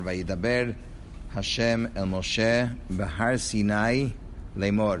Vayidaber Hashem el Moshe Behar Sinai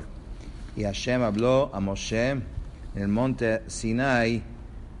Lemor. Y Hashem habló a Moshe en el monte Sinai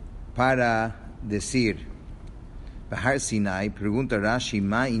para decir. Behar Sinai, pregunta Rashi,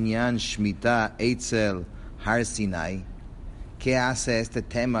 Ma inyan Shemitah Eitzel Har Sinai. ¿Qué hace este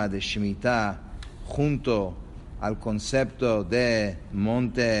tema de Shemitah junto al concepto de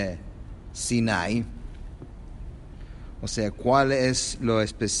monte Sinai? O sea, ¿cuál es lo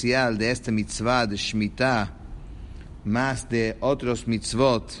especial de esta mitzvah de Shemitah más de otros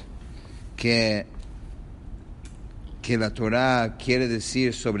mitzvot que la Torah quiere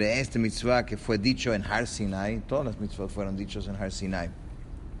decir sobre esta mitzvah que fue dicho en Har Sinai? Todas las mitzvot fueron dichos en Har Sinai.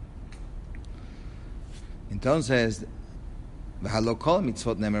 Entonces, lo kol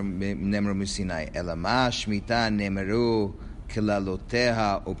mitzvot nemru misinai, elama Shemitah nemeru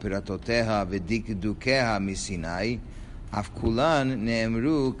kilaloteha uperatoteha vedikdukeha misinai, af kulan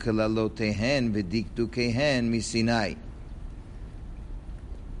neemru kilalotehen vedikdukehen misinai.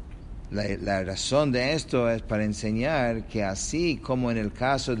 La razón de esto es para enseñar que así como en el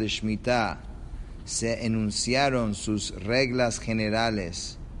caso de Shemitah se enunciaron sus reglas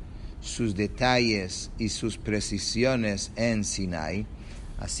generales, sus detalles y sus precisiones en Sinai,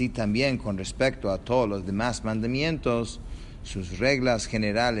 así también con respecto a todos los demás mandamientos, sus reglas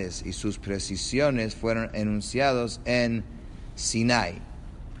generales y sus precisiones fueron enunciados en Sinai.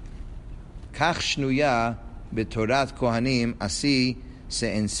 Kach shnuya betorat kohanim, así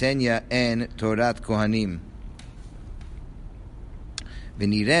se enseña en Torat Kohanim.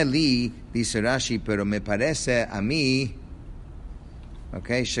 Veniré li, dice Rashi, pero me parece a mí,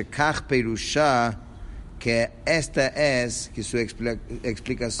 shekach perusha, que esta es, que su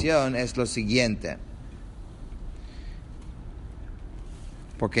explicación es lo siguiente.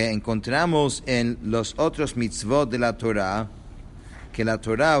 Porque encontramos en los otros mitzvot de la Torah, que la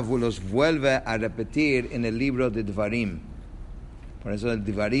Torah los vuelve a repetir en el libro de Dvarim. Por eso el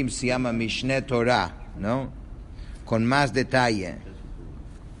Dvarim se llama Mishneh Torah, ¿no? Con más detalle.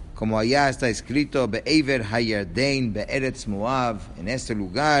 Como allá está escrito, Be'ever hayardein be'eretz Moav, en este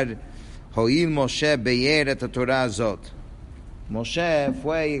lugar, Hoil Moshe be'yer et Torah zot. Moshe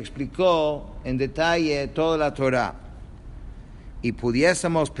fue y explicó en detalle toda la Torah. Y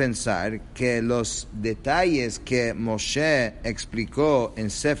pudiésemos pensar que los detalles que Moshe explicó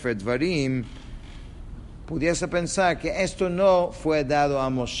en Sefer Dvarim, pudiese pensar que esto no fue dado a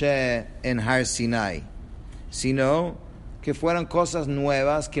Moshe en Har Sinai, sino que fueron cosas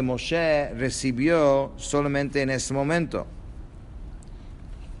nuevas que Moshe recibió solamente en ese momento.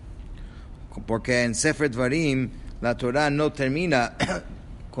 Porque en Sefer Dvarim la Torah no termina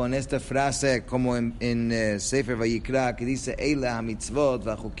con esta frase como en Sefer Vayikra, que dice Eila ha-mitzvot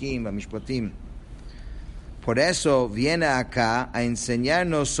va-chukim va-mishpatim. Por eso viene acá a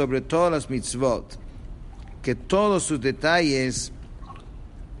enseñarnos sobre todas las mitzvot, que todos sus detalles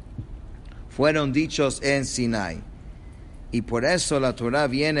fueron dichos en Sinai. Y por eso la Torah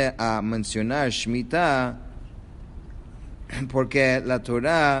viene a mencionar Shemitah, porque la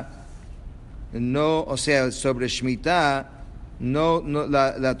Torah sobre Shemitah,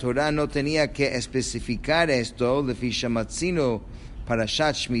 la Torah no tenía que especificar esto, lefi shamatzinu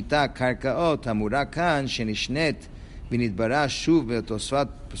parashat Shemitah karkaot amura kan shenishnet v'nidbara shuv betosfot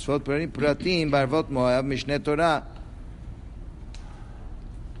pratim barvot Moab mishneh Torah.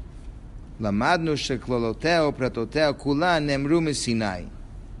 למדנו שכלולותיה ופרטותיה כולן נאמרו מסיני.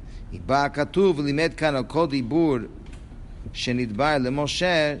 בא הכתוב ולימד כאן על כל דיבור שנדבר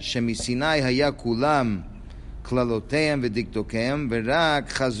למשה שמסיני היה כולם כללותיהם ודקדוקיהם ורק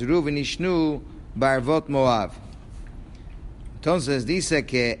חזרו ונשנו בערבות מואב. Entonces dice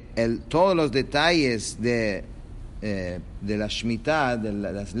que todos los detalles de la Shemitah, de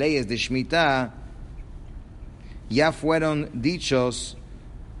las leyes de Shemitah, ya fueron dichos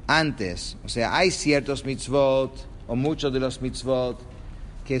antes. O sea, hay ciertos mitzvot, o muchos de los mitzvot,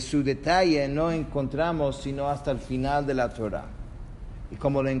 que su detalle no encontramos sino hasta el final de la Torah. Y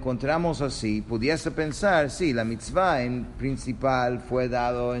como lo encontramos así, pudiese pensar, sí, la mitzvah en principal fue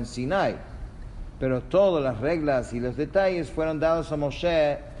dado en Sinai, pero todas las reglas y los detalles fueron dados a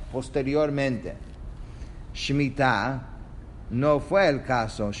Moshe posteriormente. Shemitah no fue el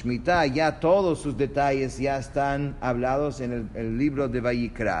caso. Shemitah ya todos sus detalles ya están hablados en el libro de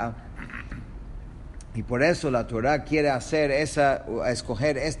Vayikra. Y por eso la Torah quiere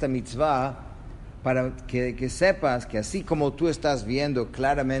escoger esta mitzvah para que sepas que así como tú estás viendo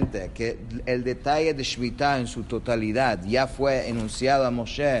claramente que el detalle de Shemitah en su totalidad ya fue enunciado a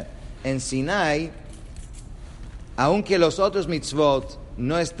Moshe en Sinai, aunque los otros mitzvot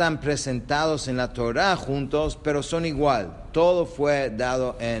no están presentados en la Torah juntos, pero son igual. todo fue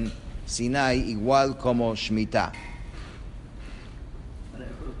dado en Sinai, igual como Shemitah.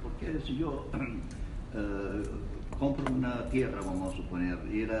 Porque si yo compro una tierra, vamos a suponer,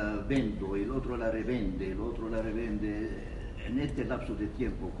 y la vendo, y el otro la revende, en este lapso de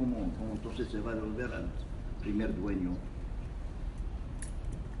tiempo, ¿cómo entonces se va a devolver al primer dueño?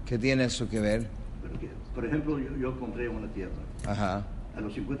 ¿Qué tiene eso que ver? Porque, por ejemplo, yo compré una tierra. Ajá. A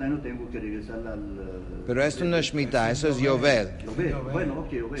los 50 años tengo que regresar al... Pero esto no es Shemitah, eso es Yovel. Bueno,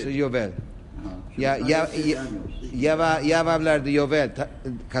 ok, Yovel. Eso es Yovel. Ajá. Ya va a hablar de Yovel.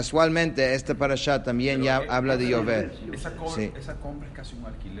 Casualmente, este parashá también ya habla de Yovel. Esa compra es casi un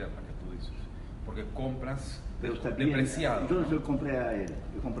alquiler, la que tú dices. Porque compras depreciado. Entonces yo compré a él,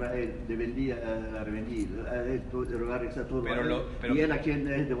 le vendí, la revendí, a él le va a regresar todo. Y él a quien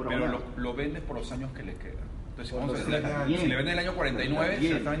es devorador. Pero lo vendes por los años que le quedan. Entonces, si le vende el año 49,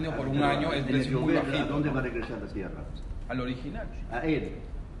 se está vendiendo por un año, es precio muy bajito. ¿Dónde va a regresar la tierra? Al original. A él.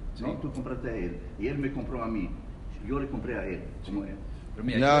 Sí. ¿No? Tú compraste a él. Y él me compró a mí. Yo le compré a él. Como él. Pero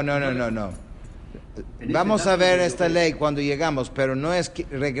mira, No. Vamos a ver esta ley cuando llegamos, pero no es que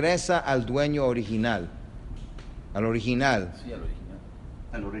regresa al dueño original. Al original. Sí, al original.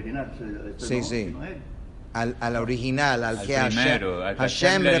 Al original. Sí. No él. Al original, al que primero,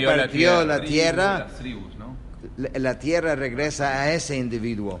 Hashem repartió la tierra. Las tribus, ¿no? La tierra regresa a ese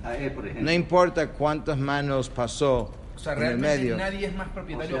individuo. A él, por ejemplo. No importa cuántas manos pasó O sea, en el realmente medio. nadie es más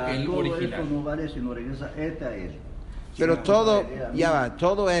propietario que el todo original. esto no vale si no regresa a él. Pero Si todo, no, a mí. ya va,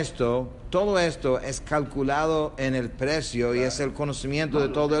 todo esto es calculado en el precio y es el conocimiento de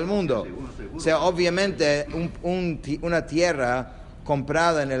todo el mundo. Seguro. O sea, obviamente una tierra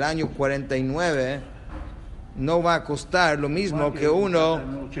comprada en el año 49 no va a costar lo mismo que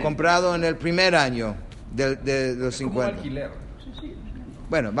uno comprado en el primer año de los Es como un 50. alquiler.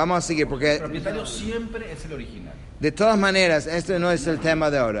 Bueno, vamos a seguir El porque propietario siempre es el original. de todas maneras este no es el tema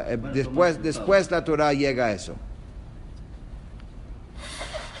de ahora. Después la Torah llega a eso.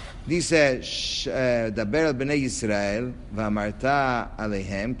 Dice, דבר אל בני ישראל, ואמרת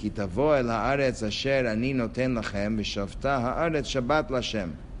עליהם, כי תבוא אל הארץ אשר אני נותן לכם, ושבתה הארץ שבת להשם.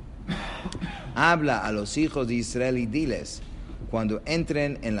 Habla a los hijos de Israel y diles, cuando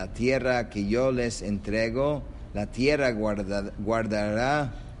entren en la tierra que yo les entrego, la tierra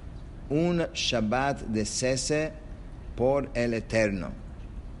guardará un Shabbat de cese por el Eterno.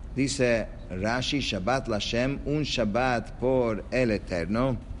 Dice Rashi, Shabbat Lashem, un Shabbat por el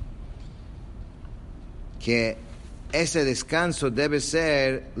Eterno, que ese descanso debe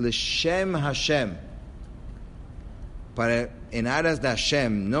ser L'Shem Hashem, en aras de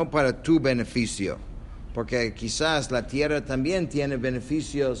Hashem, no para tu beneficio, porque quizás la tierra también tiene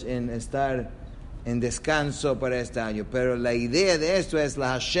beneficios en estar en descanso para este año, pero la idea de esto es la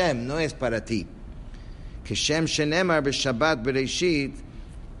Hashem, no es para ti. Que Shem Shenemar Shabbat Bereshit,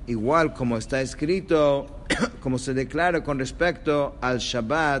 igual como está escrito, como se declara con respecto al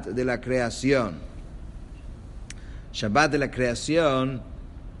Shabbat de la creación. Shabbat de la creación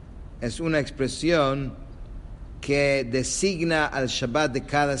es una expresión que designa al Shabbat de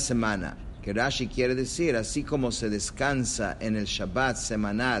cada semana, que Rashi quiere decir, así como se descansa en el Shabbat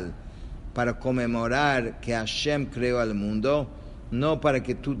semanal para conmemorar que Hashem creó al mundo, no para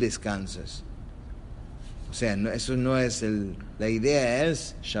que tú descanses. O sea, eso no es la idea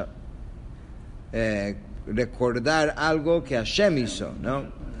es recordar algo que Hashem hizo,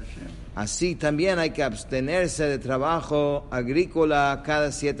 ¿no? Así también hay que abstenerse de trabajo agrícola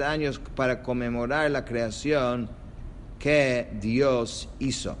cada 7 años para conmemorar la creación que Dios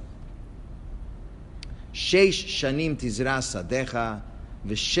hizo. 6 shanim tizra sadeja,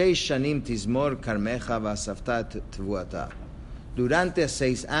 ו6 shanim tizmor karmeja vasafta tvuata. Durante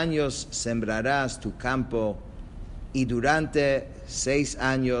 6 años sembrarás tu campo y durante 6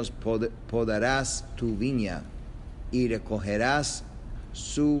 años podarás tu viña y recogerás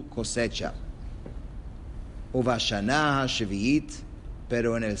su cosecha. Uvashana Shviit,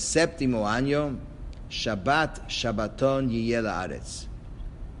 pero en el 7º año, Shabbaton yiyeh la'aretz.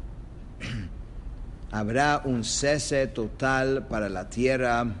 Habrá un cese total para la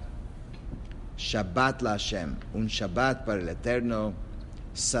tierra, Shabbat la Hashem, un Shabbat para el Eterno.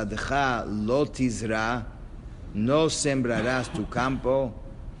 Sadcha lo tizra, no sembrarás tu campo,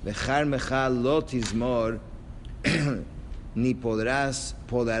 vecharmecha lo tizmor, ni podarás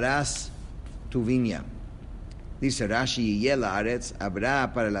tu viña. Dice Rashi, yiyeh la'aretz,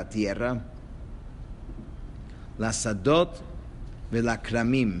 habrá para la tierra la sadot ve la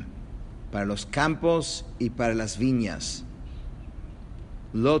kramim, para los campos y para las viñas.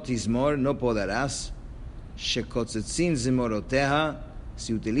 Lo tizmor, no podarás, shekotzetzin zimoroteha,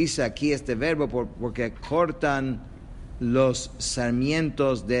 se utiliza aquí este verbo porque cortan los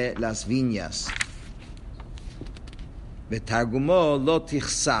sarmientos de las viñas. ותרגומו לא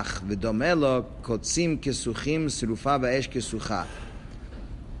תחסך, ודומה לו קוצים כסוכים, שרופה באש כסוכה.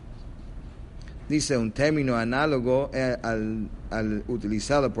 Dice un término análogo al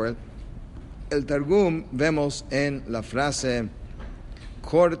utilizado por el Targum, vemos en la frase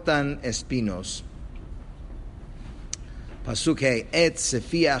cortan espinos. פסוק ה' את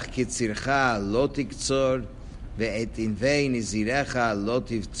ספיח קצירך לא תקצור ואת ענבי נזירך לא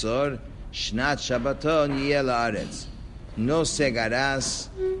תבצור שנת שבתון יהיה לארץ. No cegarás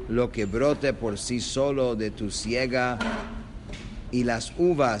lo que brote por sí solo de tu siega, y las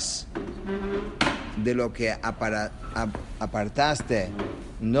uvas de lo que apartaste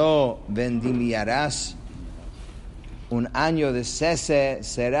no vendimiarás. Un año de cese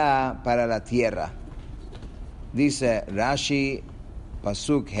será para la tierra. Dice Rashi,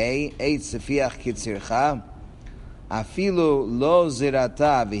 pasuk hei, eit sefiach kitzircha, אפילו לא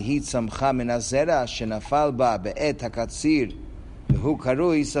זרעתה והיא צמחה מן הזרע שנפל בה בעת הקציר והוא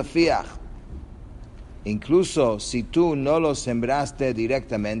קרוי ספיח. Incluso si tú no lo sembraste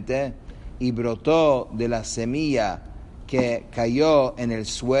directamente y brotó de la semilla que cayó en el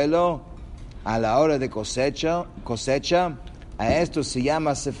suelo a la hora de cosecha, a esto se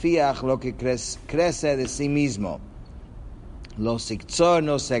llama sefiach, lo que crece de sí mismo. Los siktzor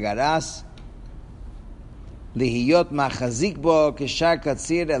no segarás, Lihiyot machazik bo keshar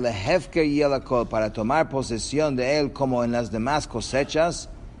katzir el hefker yelakol, para tomar posesión de él como en las demás cosechas,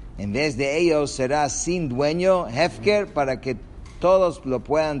 en vez de ello será sin dueño, hefker, para que todos lo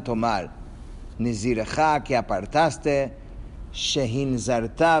puedan tomar. Nizirecha, que apartaste,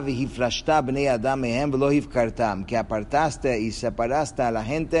 shehinzarta vihifrashta bnei adam mehem velo hifkartam, que apartaste y separaste a la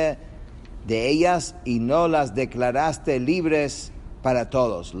gente de ellas y no las declaraste libres para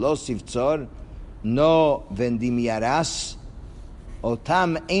todos. Los siftzor, no vendimiarás,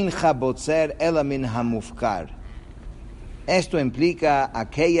 otam eincha botzer ela min hamufkar. Esto implica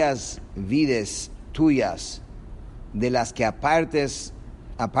aquellas vides tuyas de las que apartas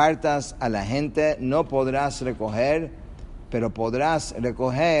a la gente, no podrás recoger, pero podrás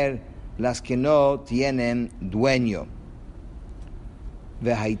recoger las que no tienen dueño.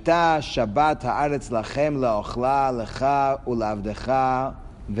 Vehaita Shabbat haaretz lachem laochla lecha ulavdecha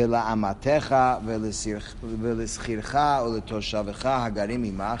ולאמתך ולשכירך ולתושבך הגרים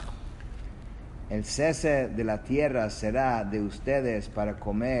עמך. El cese de la tierra será de ustedes para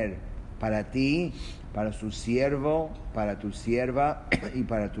comer, para ti, para su siervo, para tu sierva y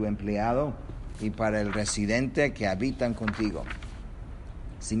para tu empleado y para el residente que habitan contigo.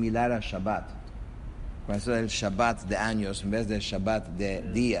 Similar a Shabbat. Por eso el Shabbat de años en vez del Shabbat de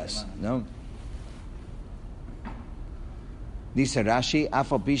días, ¿no? Dice Rashi,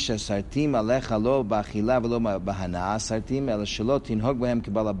 אף על פי שסרטים עליך לא באכילה ולא בהנאה, סרטים אלא שלא תנהוג בהם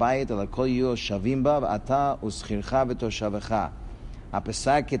כבעל הבית, אלא כל יהיו שווים בה, ואתה ושכירך ותושבך. A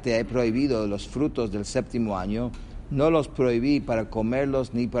pesar que te he prohibido los frutos del séptimo año, no los prohibí para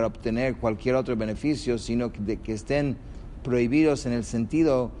comerlos ni para obtener cualquier otro beneficio, sino que estén prohibidos en el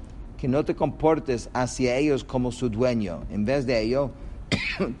sentido que no te comportes hacia ellos como su dueño. En vez de ello,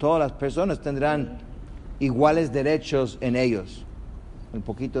 todas las personas tendrán iguales derechos en ellos. Un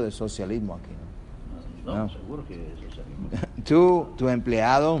poquito de socialismo aquí, ¿no? No, seguro que es socialismo. Tú, tu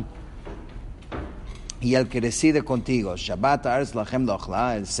empleado y el que reside contigo. Shabbat aretz lachem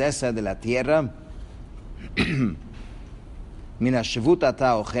lochla, el cese de la tierra. Min hashvut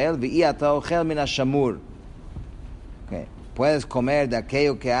ata ochel, ve'i ata ochel min hashamur. Puedes comer de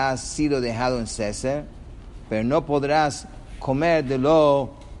aquello que ha sido dejado en cese, pero no podrás comer de lo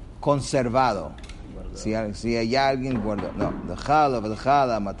conservado. Si hay alguien guardó, no,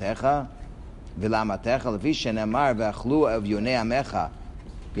 dejala mateja, vela mateja, lefi shenemar ve'achlu evyonei amecha,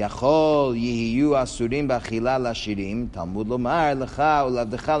 יכול יהיו אסורים באכילה לשירים, תלמוד לומר לך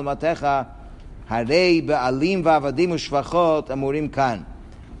ולעבדך למתך, הרי בעלים ועבדים ושפחות אמורים כאן.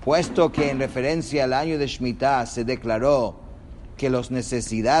 Puesto que en referencia al año de Shemitah se declaró que las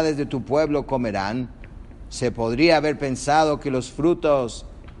necesidades de tu pueblo comerán, se podría haber pensado que los frutos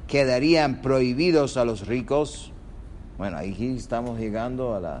quedarían prohibidos a los ricos. Bueno, aquí estamos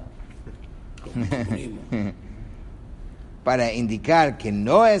llegando a la... Para indicar que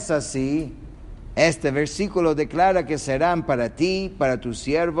no es así, este versículo declara que serán para ti, para tu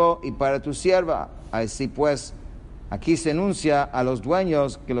siervo y para tu sierva. Así pues, aquí se enuncia a los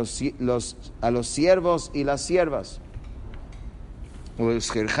dueños que a los siervos y las siervas.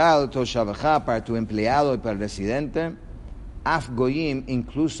 Para tu empleado y para el residente, af goyim,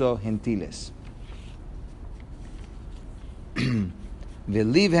 incluso gentiles.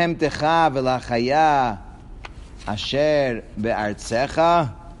 Velivhem techa velachaya Asher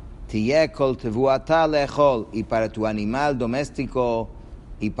be'artzecha tiye kol tevuata lechol. Y para tu animal doméstico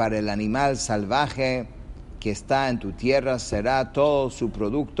y para el animal salvaje que está en tu tierra será todo su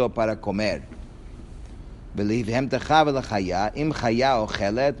producto para comer. ולבהמתך ולחיה, אם חיה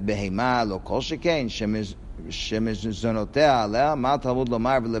אוכלת בהמה לא כל שכן שמזונותיה עליה, מה תלמוד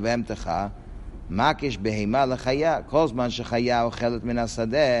לומר ולבהמתך? מקש בהמה לחיה, כל זמן שחיה אוכלת מן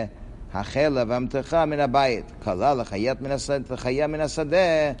השדה, החל לבהמתך מן הבית. כלה לחיה מן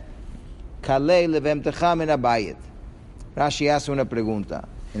השדה, כלה לבהמתך מן הבית. Rashi hace una pregunta.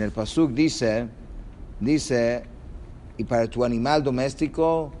 En el pasuk dice, y para tu animal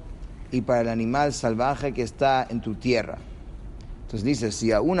doméstico y para el animal salvaje que está en tu tierra. Entonces dice,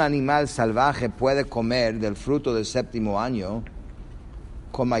 si un animal salvaje puede comer del fruto del séptimo año,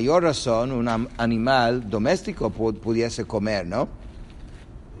 con mayor razón un animal doméstico pudiese comer, ¿no?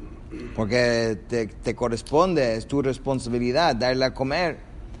 Porque te corresponde, es tu responsabilidad darle a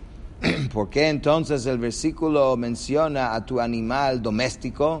comer. ¿Por qué entonces el versículo menciona a tu animal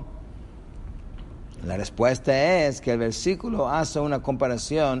doméstico? La respuesta es que el versículo hace una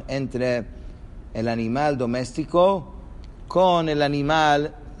comparación entre el animal doméstico con el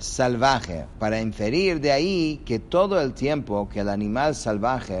animal salvaje, para inferir de ahí que todo el tiempo que el animal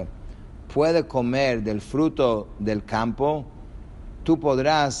salvaje puede comer del fruto del campo, tú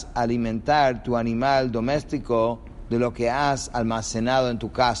podrás alimentar tu animal doméstico de lo que has almacenado en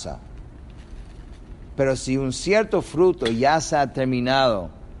tu casa. Pero si un cierto fruto ya se ha terminado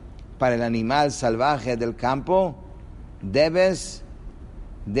para el animal salvaje del campo, debes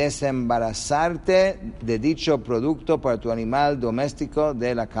desembarazarte de dicho producto para tu animal doméstico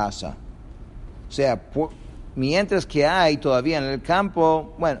de la casa. O sea, mientras que hay todavía en el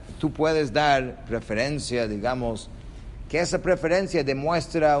campo, bueno, tú puedes dar preferencia, digamos, que esa preferencia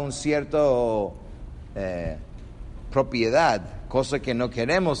demuestra un cierto propiedad, cosa que no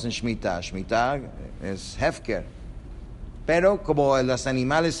queremos en Shemitah. Shemitah es Hefker. Pero como los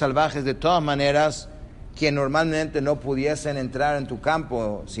animales salvajes de todas maneras, que normalmente no pudiesen entrar en tu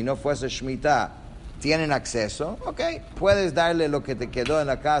campo si no fuese Shemitah, tienen acceso, ok, puedes darle lo que te quedó en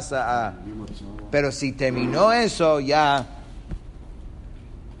la casa, pero si terminó eso, ya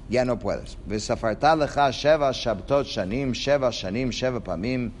no puedes. וספרת לך 7 שבתות שנים, 7 שנים, 7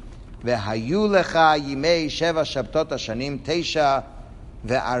 פעמים, והיו לך ימי 7 שבתות השנים,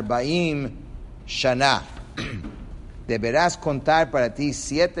 49 שנה. Deberás contar para ti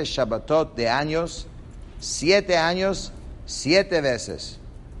 7 Shabbatot de años, 7 años, 7 veces.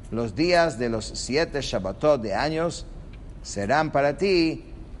 Los días de los 7 Shabbatot de años serán para ti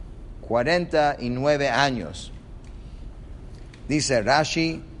 49 años. Dice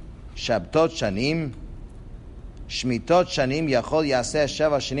Rashi, Shabbatot Shanim, Shmitot Shanim, Yachol Yaseh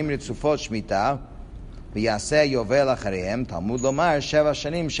 7 Shanim Ritzufot Shmitah, ויעשה יובל אחריהם, תלמוד לומר 7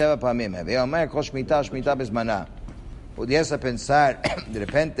 שנים 7 פעמים. הווי אומר כל שמיטה, שמיטה בזמנה. Pudiese pensar, de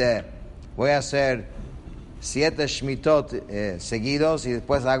repente, voy a hacer 7 shmitot seguidos y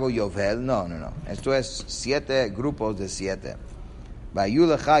después hago yovel. No. Esto es 7 grupos de 7. והיו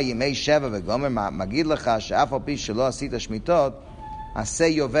לך ימי 7 וגומר, מגיד לך שאף על פי שלא עשית שמיטות, עשה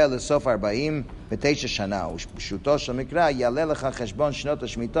יובל לסוף 49 שנה. ופשוטו של מקרא, יעלה לך חשבון שנות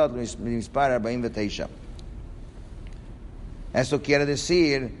השמיטות למספר 49. Eso quiere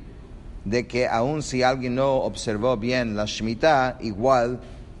decir de que aun si alguien no observó bien la Shemitah, igual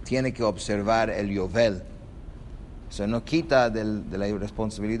tiene que observar el Yovel. Eso no quita de la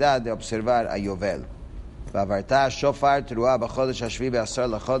responsabilidad de observar a Yovel. ועברת שופר תרועה בחודש השביעי בעשר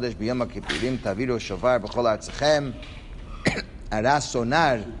לחודש ביום הכיפורים תעבירו שופר בכל ארצכם. Hará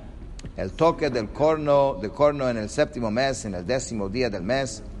sonar el toque del corno en el séptimo mes, en el 10º día del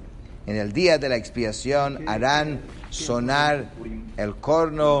mes. En el día de la expiación harán sonar el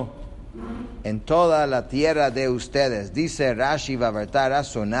corno en toda la tierra de ustedes. Dice Rashi, hará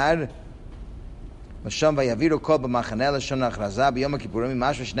sonar ושם ויבירו כל במחנה לשון ההכרזה ביום הכיפורים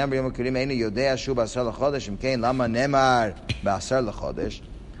משהו שנאמר ביום הכיפורים אינו יודע שהוא בעשר לחודש. אם כן, למה נאמר בעשר לחודש?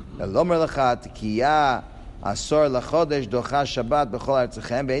 ולומר לך תקיעה עשור לחודש דוחה שבת בכל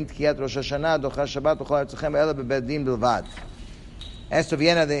ארצכם, ואין תקיעת ראש השנה דוחה שבת בכל ארצכם אלא בבית דין בלבד. Esto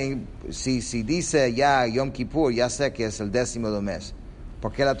viene de, si dice ya Yom Kippur, ya sé que es el 10º del mes.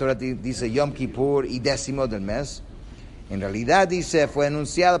 ¿Por qué la Torah dice Yom Kippur y 10º del mes? En realidad dice, fue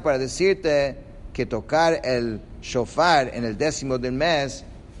anunciado para decirte que tocar el shofar en el 10º del mes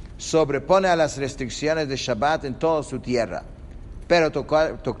sobrepone a las restricciones de Shabbat en toda su tierra. Pero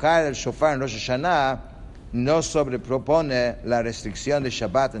tocar el shofar en Rosh Hashanah no sobrepropone la restricción de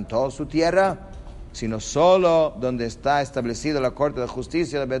Shabbat en toda su tierra, sino solo donde está establecida la Corte de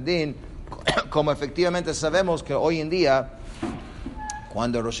Justicia de Bedín como efectivamente sabemos que hoy en día,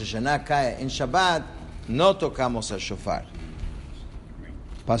 cuando Rosh Hashanah cae en Shabbat, no tocamos el shofar.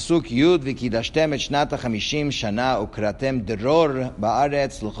 Pasuk Yud v'kidashtem et shnat ha-50 shana ukratem dror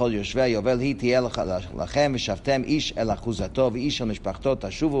ba'aretz l'chol yoshvei yovel hi tiyeh lachem v'shavtem ish el achuzato v'ish el mishpachto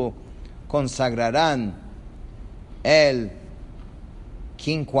tashuvu. Consagrarán el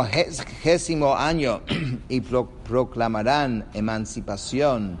 50º año y proclamarán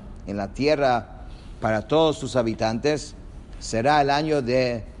emancipación en la tierra para todos sus habitantes. Será el año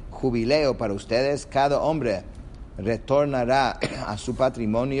de jubileo para ustedes. Cada hombre retornará a su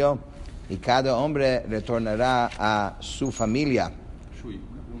patrimonio y cada hombre retornará a su familia. Shui,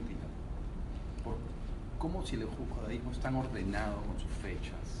 una preguntita. ¿Cómo si el judaísmo es tan ordenado con sus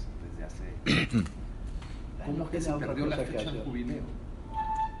fechas desde hace... ¿Cómo es que se perdió la fecha del jubileo?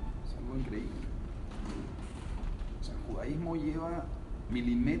 Es algo increíble. O sea, el judaísmo lleva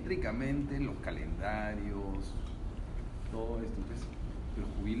milimétricamente los calendarios, todo esto. Entonces, el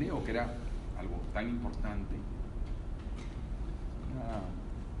jubileo, que era algo tan importante,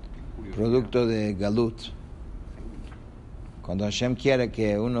 producto de Galut. Cuando Hashem quiere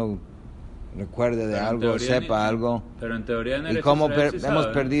que uno recuerde de algo, sepa algo. Pero en teoría en el y cómo hemos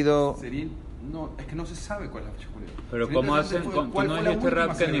perdido... No, es que no se sabe cuál es la fecha jubileo. Pero ¿cómo hacen? ¿Tú no dijiste,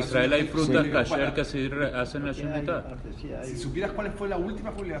 Rab, que en Israel hay frutas kasher que sí hacen la Shemitah? Si supieras cuál fue la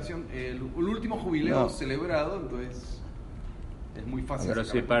última jubilación, el último jubileo celebrado, entonces es muy fácil. Pero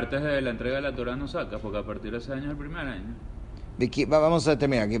si partes de la entrega de la Torah no sacas, porque a partir de ese año es el primer año. Vamos a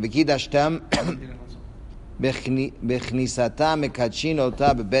terminar aquí. V'kidashtam b'chnisata mekachin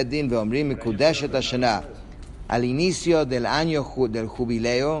ota bebet din ve'omrim mekudeshet hashana. Al inicio del año del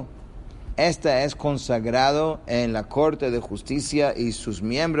jubileo, esta es consagrado en la Corte de Justicia y sus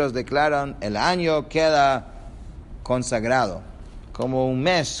miembros declaran el año queda consagrado. Como un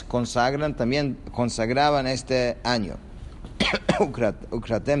mes consagran, también consagraban este año.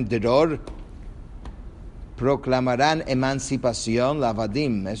 Ukratem deror, proclamarán emancipación, la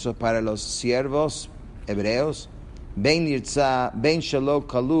vadim, eso es para los siervos hebreos. Ben yirtza, ben shelo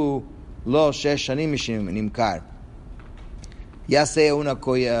kalu, lo sheshanim nimkar. Ya sea una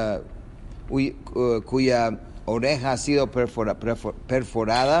cuya oreja ha sido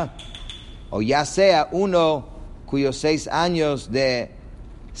perforada, o ya sea uno cuyos 6 años de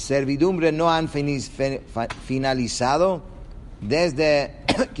servidumbre no han finalizado desde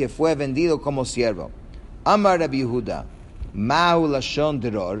que fue vendido como siervo. Amar Rabbi Yehuda, Ma'u lashon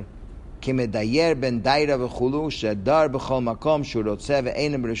deror, que medayer ben daira v'chulu, shedar b'chol makom, shurotze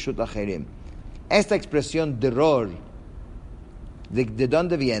ve'enem reshut acherim. Esta expresión deror, ¿de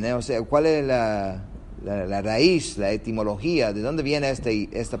dónde viene? O sea, ¿cuál es la raíz, la etimología? ¿De dónde viene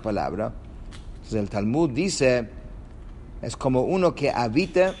esta palabra? Entonces el Talmud dice, es como uno que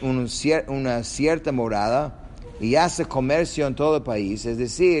habita una cierta morada y hace comercio en todo el país, es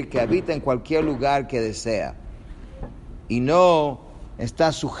decir, que habita en cualquier lugar que desea y no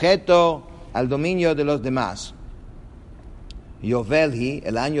está sujeto al dominio de los demás. Yovelhi,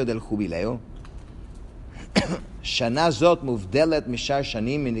 el año del jubileo, Shana zot muvdelet mishar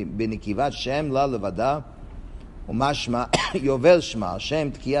shanim benikivat shem la levada umashma yovel shma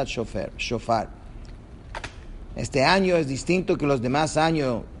shem tkiyat shofar. Este año es distinto que los demás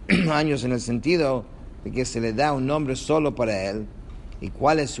años en el sentido de que se le da un nombre solo para él. ¿Y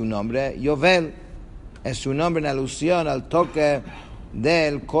cuál es su nombre? Yovel es su nombre en alusión al toque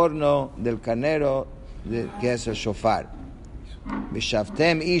del corno del carnero que es el shofar.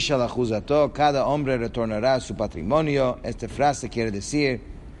 V'shavtem ish al achuzato, cada hombre retornará a su patrimonio. Esta frase quiere decir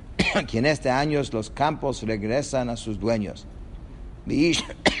que en este año los campos regresan a sus dueños. V'ish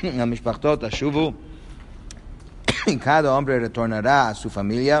al mishpachto tashuvu, cada hombre retornará a su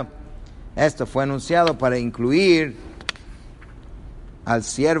familia. Esto fue anunciado para incluir al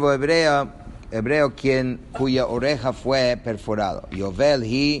siervo hebreo cuya oreja fue perforado. Yovel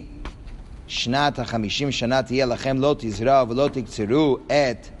hi shnat ha-50 shana tiyeh lachem lo tizra'u v'lo tiktzeru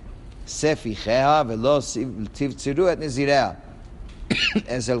et seficheha v'lo tivtzeru et nezireha.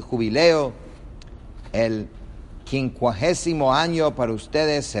 Es el jubileo, el 50º año para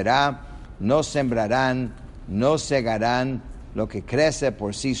ustedes será, no sembrarán, no segarán lo que crece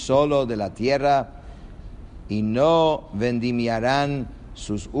por sí solo de la tierra y no vendimiarán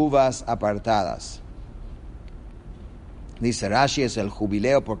sus uvas apartadas. Dice Rashi, es el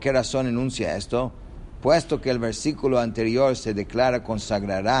jubileo. ¿Por qué razón enuncia esto? Puesto que el versículo anterior se declara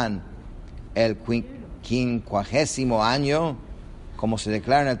consagrarán el 50º año, como se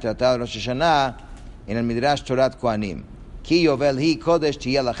declara en el Tratado de Rosh Hashanah, en el Midrash Torat Kohanim. Ki yovel hi kodesh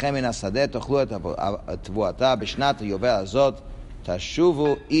tiyeh lachem min hasadeh tochlu et tvuata b'shnat yovel azot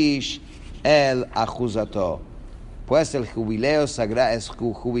tashuvu ish el ajuzato. Pues el jubileo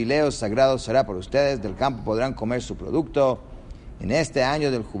sagrado será por ustedes, del campo podrán comer su producto. En este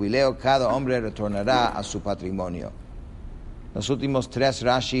año del jubileo cada hombre retornará a su patrimonio. Los últimos 3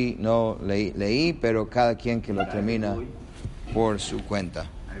 Rashi no leí, pero cada quien que lo termina por su cuenta.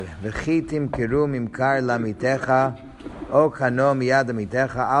 Vechitim kerum imkar lamiteja o kanom yad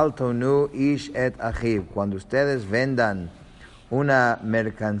amiteja al tonu ish et achiv. Cuando ustedes vendan una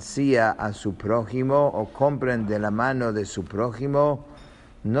mercancía a su prójimo o compren de la mano de su prójimo,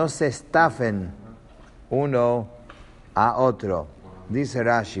 no se estafen uno a otro. Dice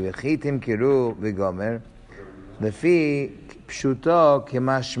Rashi, vechitim kiru v'gomer, lefi pshuto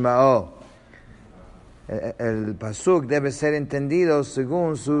kemashmao. El pasuk debe ser entendido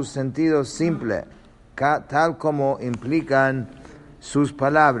según su sentido simple, tal como implican sus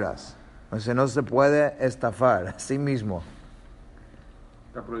palabras. O sea, no se puede estafar a sí mismo.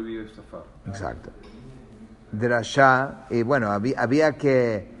 Está prohibido estafar. Exacto. Drashá, y bueno, había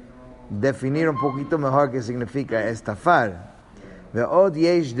que definir un poquito mejor qué significa estafar. Ve'od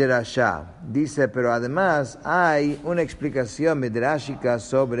yesh drashá, dice, pero además hay una explicación midrashica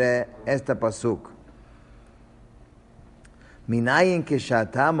sobre este pasuk. Minayin que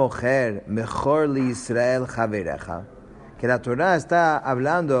shata mocher mejor li Israel javereja, que la Torah está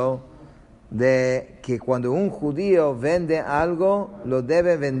hablando de que cuando un judío vende algo, lo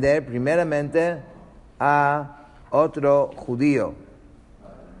debe vender primeramente a otro judío.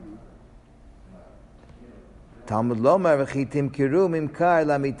 Talmud lomar v'chitim kiru mimkar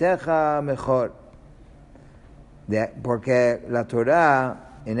lamiteja mejor. Porque la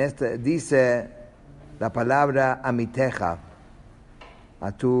Torah dice la palabra amiteja,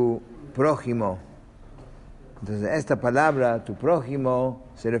 a tu prójimo. Entonces esta palabra, tu prójimo,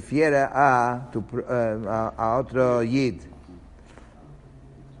 se refiere a otro yid.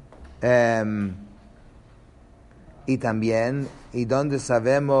 Y también, y donde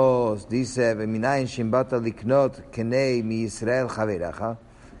sabemos, dice, V'minayin shimbata liknot kenei mi Israel javeraja,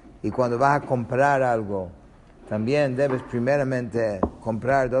 y cuando vas a comprar algo, también debes primeramente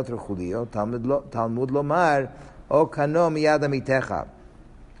comprar de otro judío, Talmud lomar, o kano miyad amiteja,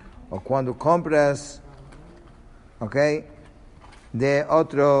 o cuando compras, de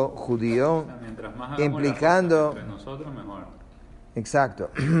otro judío, Mientras más implicando, entre nosotros, mejor. exacto,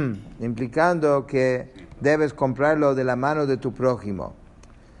 implicando que debes comprarlo de la mano de tu prójimo.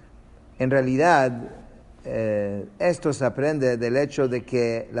 En realidad, esto se aprende del hecho de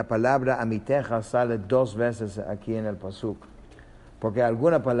que la palabra amiteja sale 2 veces aquí en el pasuk, porque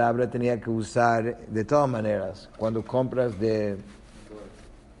alguna palabra tenía que usar de todas maneras. Cuando compras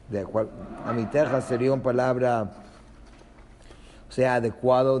amiteja sería una palabra, o sea,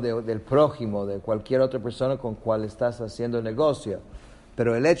 adecuado del prójimo, de cualquier otra persona con cual estás haciendo negocio.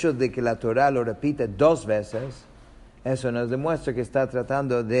 Pero el hecho de que la Torah lo repite 2 veces, eso nos demuestra que está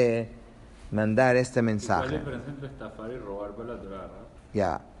tratando de mandar este mensaje. ¿Cuál es la diferencia entre estafar y robar por la Torah?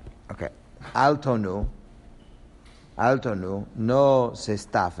 Ya, ok. Al-tonu, no se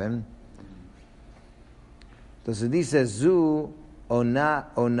estafen. Entonces dice, zu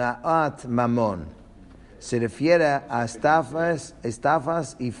onaat mamón. Se refiere a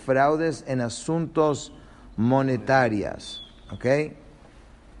estafas y fraudes en asuntos monetarios. ¿Ok?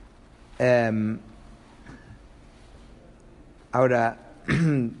 Ahora,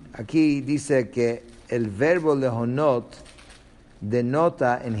 aquí dice que el verbo lehonot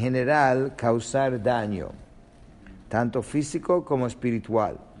denota en general causar daño, tanto físico como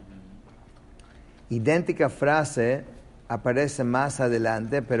espiritual. Idéntica frase aparece más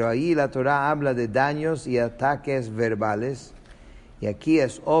adelante, pero ahí la Torah habla de daños y ataques verbales, y aquí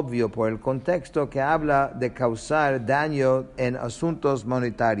es obvio por el contexto que habla de causar daño en asuntos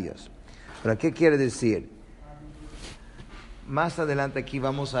monetarios. ¿Pero qué quiere decir? Más adelante aquí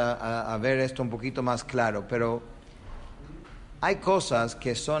vamos a ver esto un poquito más claro, pero hay cosas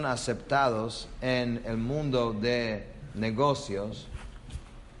que son aceptados en el mundo de negocios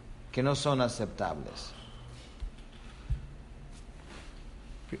que no son aceptables.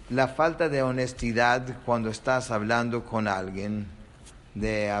 La falta de honestidad cuando estás hablando con alguien,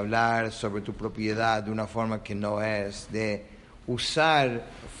 de hablar sobre tu propiedad de una forma que no es, de usar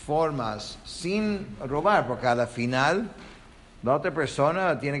formas sin robar, porque al final la otra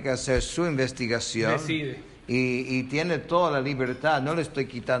persona tiene que hacer su investigación. Decide. Y tiene toda la libertad, no le estoy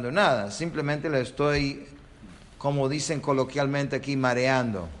quitando nada, simplemente le estoy, como dicen coloquialmente aquí,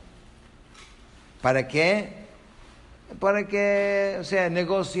 mareando. ¿Para qué? Para que, o sea,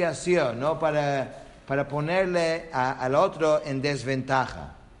 negociación, ¿no? Para ponerle al otro en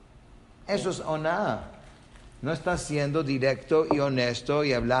desventaja. Eso es oná. no estás siendo directo y honesto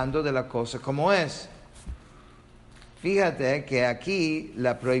y hablando de la cosa como es. Fíjate que aquí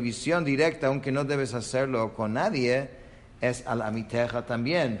la prohibición directa, aunque no debes hacerlo con nadie, es al amiteja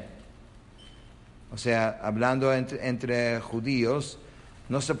también. O sea, hablando entre judíos,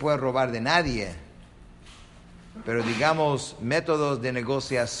 no se puede robar de nadie. Pero digamos, métodos de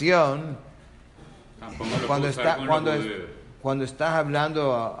negociación, cuando estás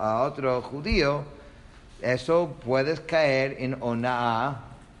hablando a otro judío, eso puedes caer en onaa,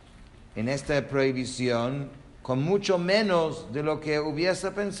 en esta prohibición, con mucho menos de lo que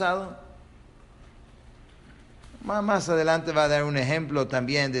hubiese pensado. Más adelante va a dar un ejemplo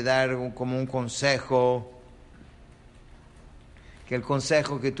también de dar como un consejo, que el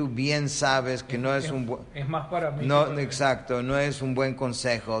consejo que tú bien sabes que no es un buen... Es más para mí. No, exacto, no es un buen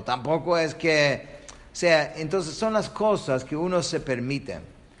consejo. Tampoco es que... O sea, entonces son las cosas que uno se permite.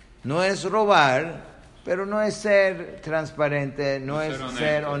 No es robar, pero no es ser transparente, no es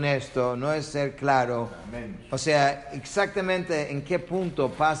ser honesto, no es ser claro. O sea, exactamente en qué punto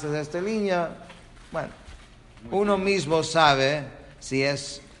pasas esta línea, bueno, uno mismo sabe si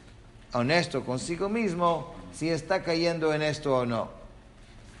es honesto consigo mismo, si está cayendo en esto o no.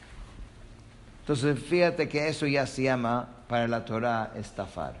 Entonces, fíjate que eso ya se llama para la Torah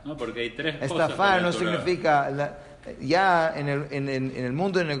estafar. No, porque hay tres cosas. Estafar no significa... Ya en el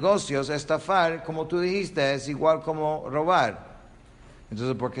mundo de negocios, estafar, como tú dijiste, es igual como robar.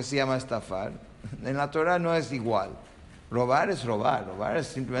 Entonces, ¿por qué se llama estafar? En la Torah no es igual. Robar es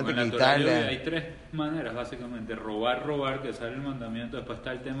simplemente quitarle... Hay tres maneras, básicamente. Robar, que sale el mandamiento. Después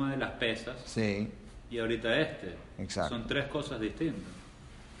está el tema de las pesas. Sí. Y ahorita este. Exacto. Son tres cosas distintas.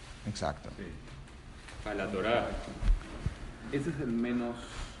 Exacto. Sí. Para la Torah. Ese es el menos,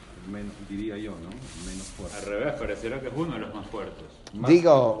 diría yo, ¿no? Menos fuerte. Al revés, pareciera que es uno de los más fuertes.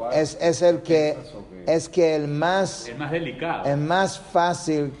 Digo, es el que... Es que el más delicado. Es más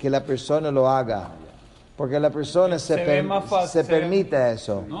fácil que la persona lo haga. Porque la persona se permite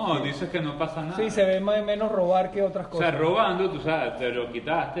eso. No, dices que no pasa nada. Sí, se ve más o menos robar que otras cosas. O sea, robando, tú sabes, te lo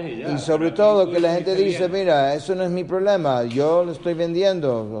quitaste y ya. Y sobre todo que la gente dice, mira, eso no es mi problema, yo lo estoy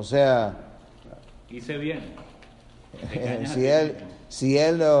vendiendo, o sea... Hice bien. Si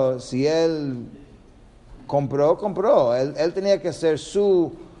él compró, él tenía que hacer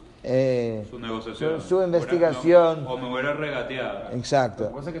su negociación, su investigación. O me hubiera regateado. Exacto. Lo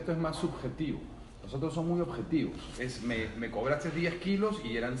que pasa es que esto es más subjetivo. Nosotros somos muy objetivos. Me cobraste 10 kilos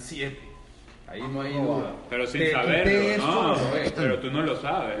y eran 7. Ahí no hay duda. Pero sin saberlo, ¿no? Pero tú no lo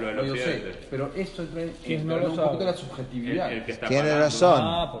sabes, lo de los 7. Pero esto entra no lo un sabe? poquito de la subjetividad. Tiene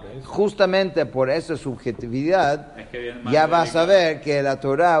razón. Por eso. Justamente por esa subjetividad, Es que más ya vas a delicado. ver que la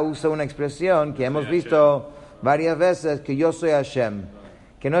Torah usa una expresión que hemos visto varias veces, que yo soy Hashem.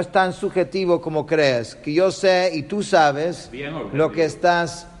 Que no es tan subjetivo como crees. Que yo sé y tú sabes lo que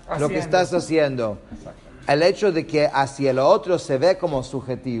estás haciendo. El hecho de que hacia el otro se ve como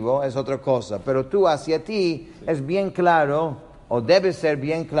subjetivo es otra cosa, pero tú hacia ti es bien claro, o debe ser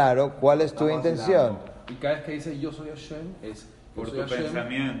bien claro, cuál es tu intención. Y cada vez que dice yo soy Hashem, es Por yo tu soy Hashem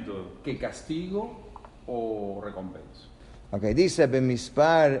pensamiento. que castigo o recompenso. Ok, dice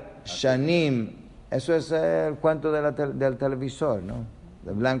Bemispar Shanim, eso es el cuento del televisor, ¿no?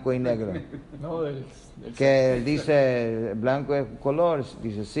 De blanco y negro. No, Que dice blanco es un color,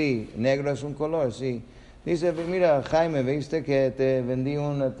 dice sí, negro es un color, sí. Dice, mira Jaime, viste que te vendí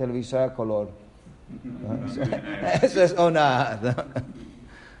un televisor a color. ¿No? Eso es una... ¿no?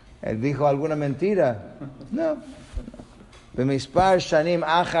 Él dijo alguna mentira. No. Bemispar shanim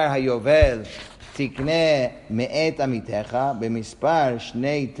achar hayovel tikne me'et amiteja bemispar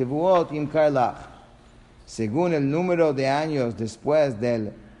shnei tevuot imkar lach. Según el número de años después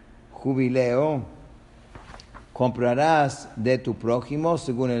del jubileo, comprarás de tu prójimo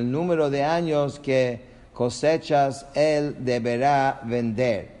según el número de años que cosechas, él deberá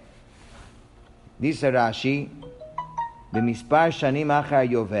vender. Dice Rashi, Bemispar shanim achar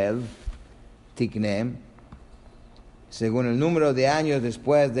yovel tiknem, según el número de años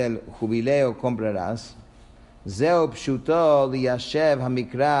después del jubileo comprarás. Zeu pshuto liyashev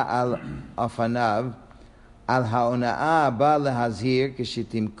hamikra al afanav, al haonaa ba lehazhir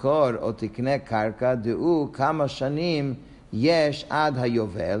kshetimkor o tikne karka deu kama shanim yesh ad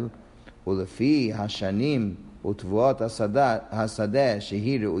hayovel, ולפי השנים ותבואות השדה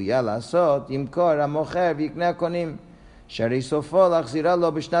שהיא ראויה לעשות, ימכור המוכר ויקנה הקונים, שהרי סופו להחזירה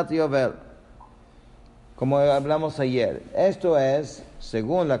לו בשנת היובל. Como hablamos ayer, esto es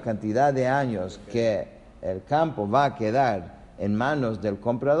según la cantidad de años que el campo va a quedar en manos del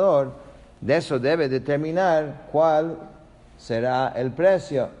comprador, de eso debe determinar cuál será el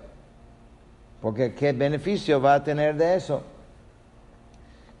precio. Porque ¿qué beneficio va a tener de eso?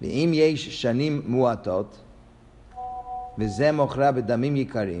 ואם יש שנים מועטות, וזה מוכרע בדמים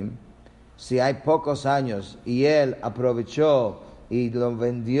יקרים, si hay pocos años y él aprovechó y lo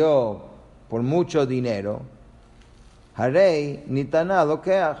vendió por mucho dinero, harei nitana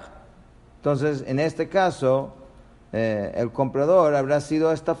lokeach. Entonces, en este caso, el comprador habrá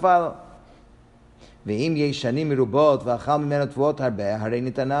sido estafado. ואם יש שנים מרובות ואכל ממנו תבואות הרבה, harei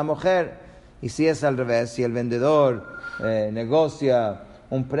nitana mocher. Y si es al revés, si el vendedor negocia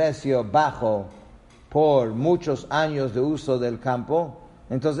un precio bajo por muchos años de uso del campo,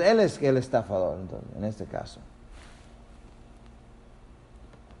 entonces él es el estafador, entonces, en este caso.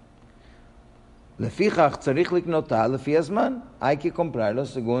 לפיכך צריך לקנותה לפי הזמן, hay que comprarlo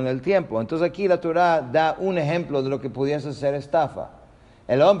según el tiempo. Entonces aquí la Torah da un ejemplo de lo que pudiese ser estafa.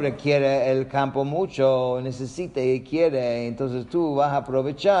 El hombre quiere el campo mucho, necesita y quiere, entonces tú vas a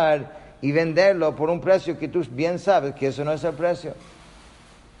aprovechar y venderlo por un precio que tú bien sabes que eso no es el precio.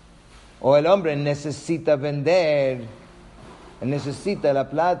 O el hombre necesita vender, necesita la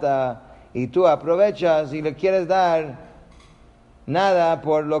plata y tú aprovechas y le quieres dar nada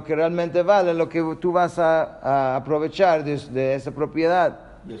por lo que realmente vale, lo que tú vas a aprovechar de esa propiedad.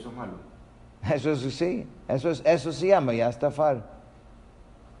 ¿Y eso es malo? Eso sí, eso se llama ya estafar.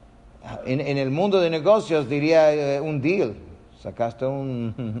 En el mundo de negocios diría un deal. Sacaste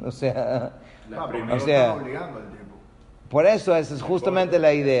un, o sea, por eso esa es justamente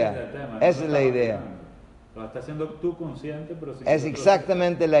la idea. Esa es la idea. Lo estás haciendo tú consciente, pero sí. Es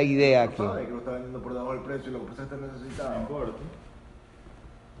exactamente la idea aquí. Sabe que lo está vendiendo por debajo del precio y lo que pasa es que necesitaba. No importa.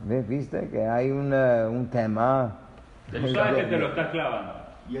 ¿Viste? Que hay un tema. Él sabe que te lo estás clavando.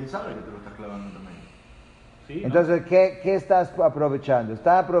 Y él sabe que te lo estás clavando también. ¿Sí? Entonces, ¿qué estás aprovechando?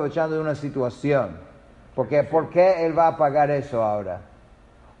 Estás aprovechando de una situación. Porque, ¿por qué él va a pagar eso ahora?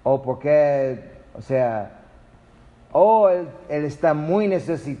 O porque, o sea, él está muy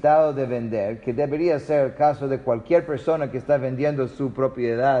necesitado de vender, que debería ser el caso de cualquier persona que está vendiendo su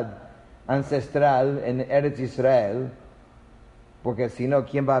propiedad ancestral en Eretz Israel, porque si no,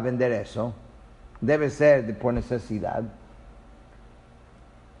 ¿quién va a vender eso? Debe ser por necesidad.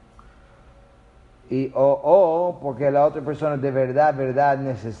 O porque la otra persona de verdad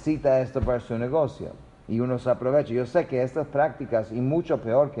necesita esto para su negocio. Y uno se aprovecha. Yo sé que estas prácticas, y mucho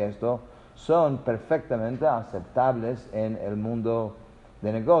peor que esto, son perfectamente aceptables en el mundo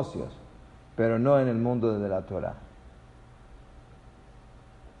de negocios, pero no en el mundo de la Torah.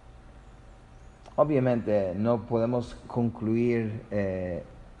 Obviamente no podemos concluir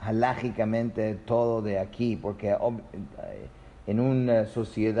halágicamente todo de aquí, porque en una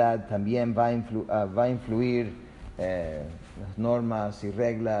sociedad también va a influir las normas y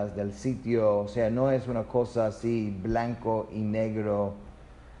reglas del sitio, o sea, no es una cosa así blanco y negro.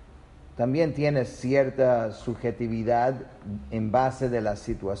 También tiene cierta subjetividad en base de la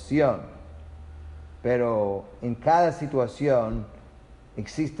situación, pero en cada situación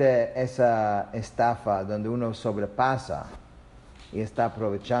existe esa estafa donde uno sobrepasa y está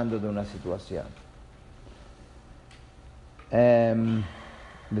aprovechando de una situación.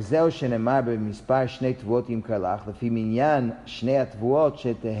 וזהו שנאמר במספר שני תבואות ימכר לך, לפי מניין שני התבואות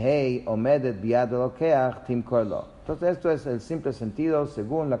שתהא עומדת ביד הלוקח תמכור לו. Entonces esto es el simple sentido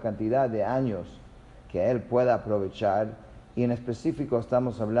según la cantidad de años que él pueda aprovechar, y en específico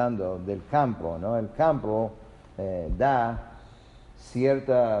estamos hablando del campo, ¿no? El campo da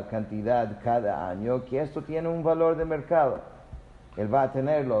cierta cantidad cada año, que esto tiene un valor de mercado. Él va a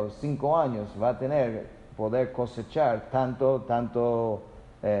tener los 5 años, va a poder cosechar tanto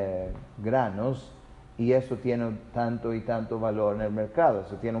granos, y eso tiene tanto y tanto valor en el mercado,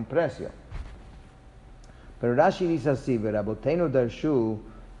 eso tiene un precio. Pero Rashi dice así, Verabotenu darshu,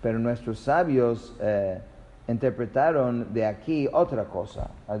 pero nuestros sabios interpretaron de aquí otra cosa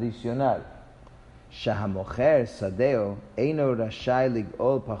adicional. שהמוכר שדהו אינו רשאי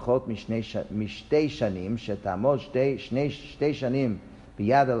לגאול פחות משתי שנים, שתעמוד שתי שנים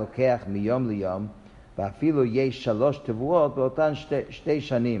ביד הלוקח מיום ליום, ואפילו יש 3 תבואות באותן שתי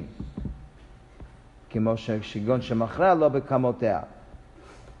שנים, כמו שגון שמכרה לו בכמותיה.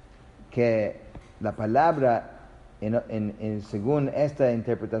 Que la palabra, según esta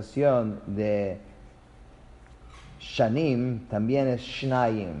interpretación de shanim, también es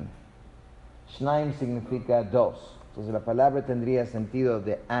shnayim. Shnaim significa 2. Entonces la palabra tendría sentido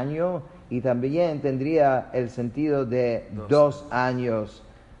de año y también tendría el sentido de 2 años,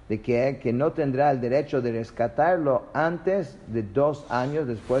 de que no tendrá el derecho de rescatarlo antes de 2 años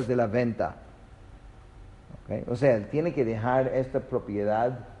después de la venta. ¿Okay? O sea, él tiene que dejar esta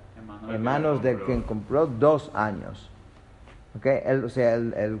propiedad en manos de quien compró 2 años. Okay.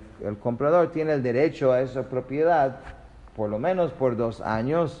 El comprador tiene el derecho a esa propiedad por lo menos por 2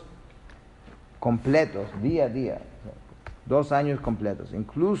 años completos, día a día. 2 años completos.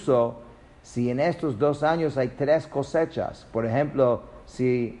 Incluso si en estos 2 años hay 3 cosechas, por ejemplo,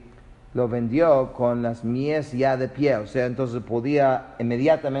 si lo vendió con las mies ya de pie, o sea, entonces podía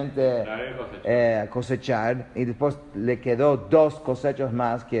inmediatamente cosechar y después le quedó 2 cosechas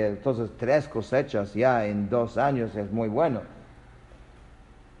más, que entonces 3 cosechas ya en 2 años es muy bueno.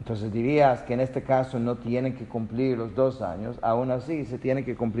 Entonces dirías que en este caso no tienen que cumplir los 2 años, aún así se tienen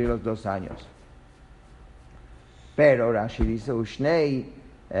que cumplir los 2 años. Pero Rashi dice, Ushnei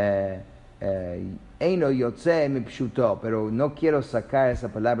Eino yotze mipshuto, pero no quiero sacar esa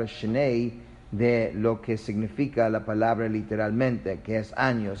palabra shnei de lo que significa la palabra literalmente, que es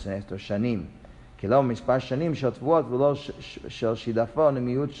años en estos shanim. Que lo mispar shanim shotvuot velo shel shidafon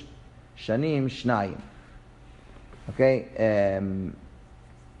miut shanim shnayim. Okay.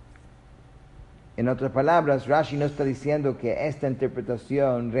 En otras palabras, Rashi no está diciendo que esta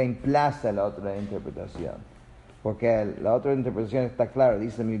interpretación reemplaza la otra interpretación. Porque la otra interpretación está clara,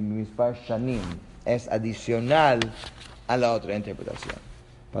 dice mispar shanim, es adicional a la otra interpretación.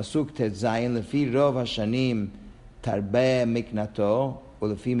 Pasuk tetzayin, lefi rov hashanim tarbe miknato, o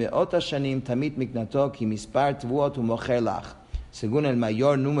lefi meot hashanim tamit miknato, ki mispar tvuot umocher lach. Según el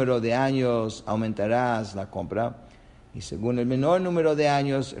mayor número de años aumentarás la compra, y según el menor número de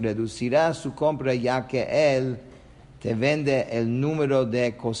años reducirás su compra, ya que él te vende el número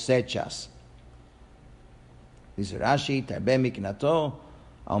de cosechas. Dice Rashi, tarbe miknato,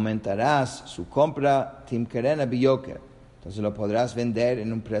 aumentarás su compra, timkerena biyoker. Entonces lo podrás vender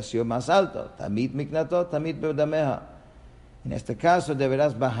en un precio más alto. Tamit miknato, tamit bedameha. En este caso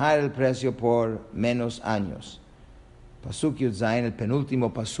deberás bajar el precio por menos años. Pasuk Yudzayin, el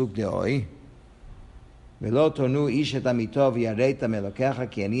penúltimo pasuk de hoy. Velo tonu ishet amito v'yareita melokecha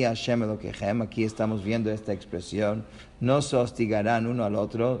ki ani Hashem elokechem. Aquí estamos viendo esta expresión. No se hostigarán uno al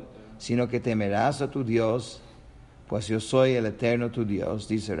otro, sino que temerás a tu Dios, pues yo soy el eterno tu Dios.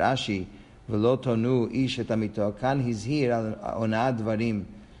 Dice Rashi, velo tonu ishet amito. Kan hizhir al onad dvarim,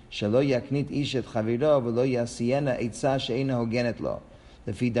 shelo yaknit ishet chaviro, velo yasiyena itza she'ena hogenet lo.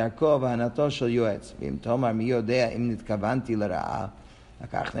 לפי דרכו והנתו של יועץ. ואם תאמר מי יודע אם נתכוונתי לרעה,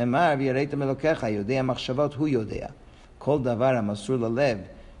 לכך נאמר ויראת מאלוקיך, יודע מחשבות הוא יודע. כל דבר המסור ללב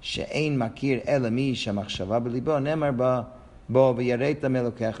שאין מכיר אלא מי שהמחשבה בליבו, נאמר בו ויראת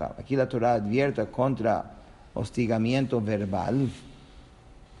מאלוקיך. Aquí la Torah advierte contra hostigamiento verbal.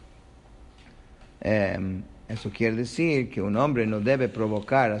 Eso quiere decir que un hombre no debe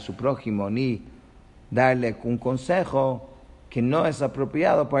provocar a su prójimo ni darle un consejo que no es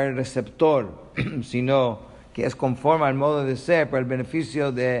apropiado para el receptor, sino que es conforme al modo de ser para el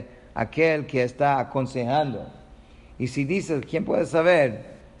beneficio de aquel que está aconsejando. Y si dices, ¿quién puede saber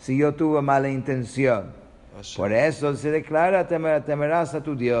si yo tuve mala intención? Por eso se declara, temerás a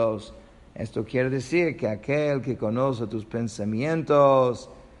tu Dios. Esto quiere decir que aquel que conoce tus pensamientos,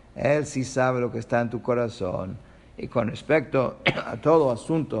 él sí sabe lo que está en tu corazón. Y con respecto a todo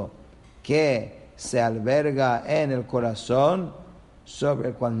asunto que se alberga en el corazón, sobre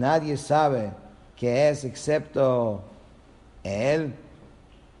el cual nadie sabe qué es excepto él.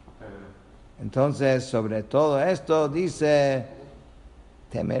 Entonces, sobre todo esto dice,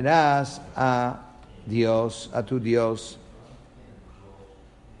 temerás a Dios, a tu Dios.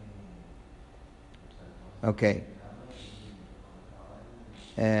 Ok.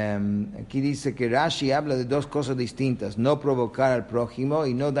 Aquí dice que Rashi habla de 2 cosas distintas: no provocar al prójimo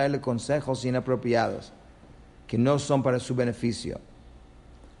y no darle consejos inapropiados que no son para su beneficio.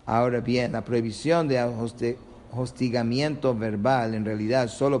 Ahora bien, la prohibición de hostigamiento verbal en realidad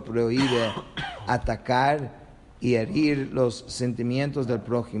solo prohíbe atacar y herir los sentimientos del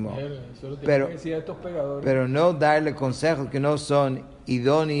prójimo, pero no darle consejos que no son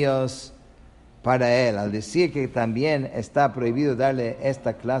idóneos para él. Al decir que también está prohibido darle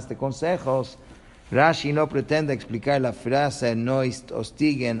esta clase de consejos, Rashi no pretende explicar la frase no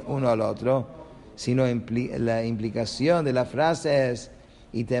hostiguen uno al otro, sino la implicación de la frase es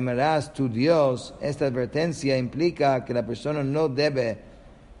y temerás tu Dios. Esta advertencia implica que la persona no debe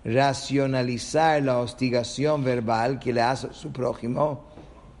racionalizar la hostigación verbal que le hace a su prójimo,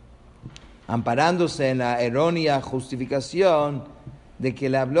 amparándose en la errónea justificación de que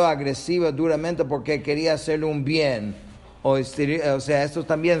le habló agresivo duramente porque quería hacerle un bien, o sea, estos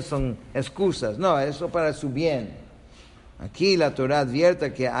también son excusas. No, eso para su bien. Aquí la Torah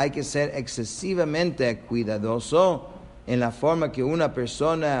advierte que hay que ser excesivamente cuidadoso en la forma que una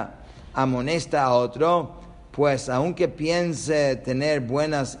persona amonesta a otro, pues aunque piense tener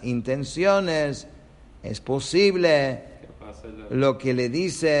buenas intenciones, es posible lo que le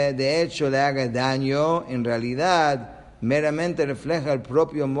dice de hecho le haga daño, en realidad meramente refleja el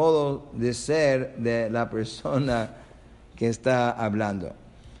propio modo de ser de la persona que está hablando.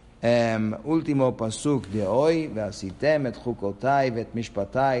 Último pasuk de hoy, Vasitem et chukotai vet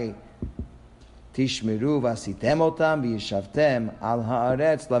mishpatai tishmeru vasitem otam v'yishavtem al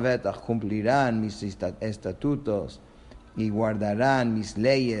haaretz lavetach, cumplirán mis estatutos y guardarán mis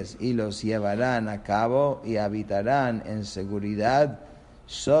leyes y los llevarán a cabo y habitarán en seguridad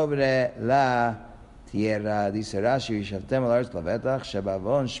sobre la tierra. Dice Rashi, v'yishavtem al haaretz lavetach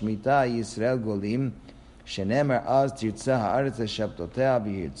shebavon shmita Yisrael golim שנאמר אז תרצה הארץ לשבתותיה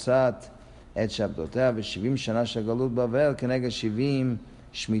וירצת את שבתותיה ו70 שנה של גלות בבל כנגד 70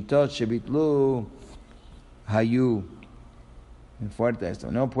 שמיטות שביטלו היו. Fuerte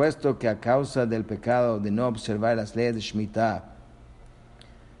esto, ¿no? Puesto que a causa del pecado de no observar las leyes de Shemitah,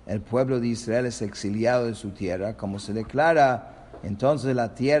 el pueblo de Israel es exiliado de su tierra, como se declara, entonces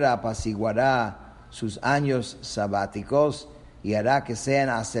la tierra apaciguará sus años sabáticos y hará que sean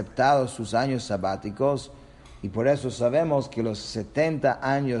aceptados sus años sabáticos, y por eso sabemos que los 70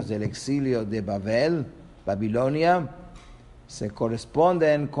 años del exilio de Babilonia, se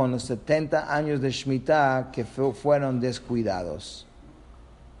corresponden con los 70 años de Shemitah que fueron descuidados.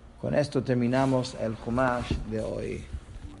 Con esto terminamos el Chumash de hoy.